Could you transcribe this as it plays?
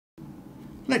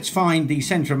Let's find the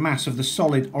centre of mass of the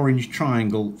solid orange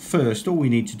triangle first. All we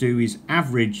need to do is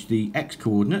average the x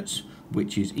coordinates,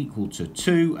 which is equal to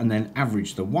 2, and then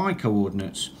average the y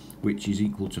coordinates, which is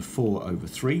equal to 4 over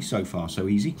 3. So far, so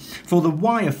easy. For the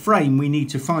wire frame, we need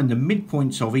to find the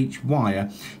midpoints of each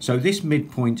wire. So this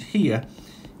midpoint here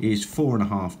is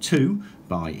 4.5, 2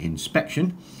 by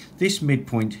inspection. This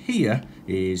midpoint here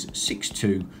is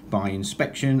 6.2 by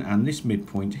inspection, and this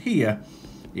midpoint here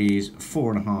is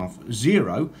 4.5,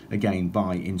 0, again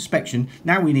by inspection.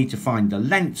 Now we need to find the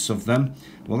lengths of them.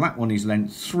 Well, that one is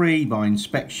length 3 by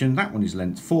inspection, that one is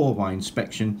length 4 by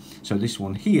inspection, so this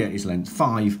one here is length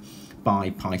 5 by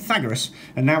Pythagoras.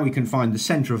 And now we can find the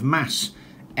centre of mass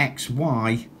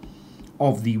xy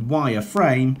of the wire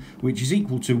frame, which is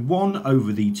equal to 1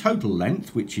 over the total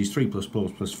length, which is 3 plus 4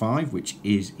 plus 5, which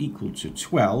is equal to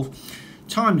 12,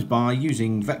 times by,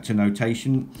 using vector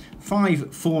notation,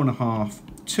 5, 4.5,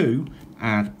 2,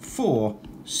 add 4,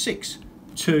 6,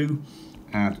 2,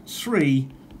 add 3,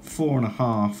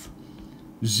 4.5,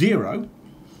 0,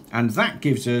 and that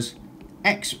gives us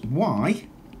xy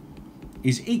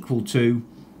is equal to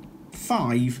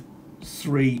 5,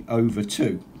 3 over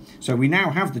 2. So we now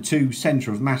have the two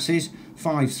centre of masses,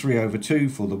 5, 3 over 2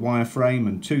 for the wire frame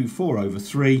and 2, 4 over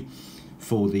 3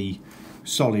 for the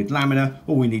solid lamina.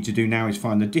 All we need to do now is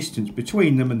find the distance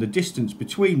between them, and the distance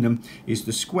between them is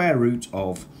the square root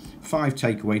of 5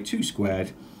 take away 2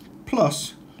 squared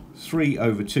plus 3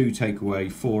 over 2 take away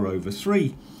 4 over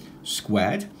 3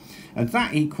 squared, and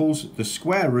that equals the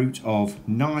square root of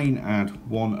 9 add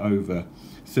 1 over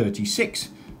 36,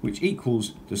 which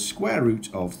equals the square root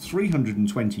of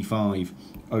 325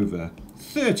 over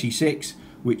 36,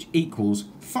 which equals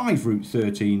 5 root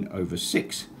 13 over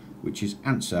 6, which is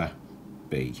answer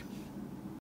B.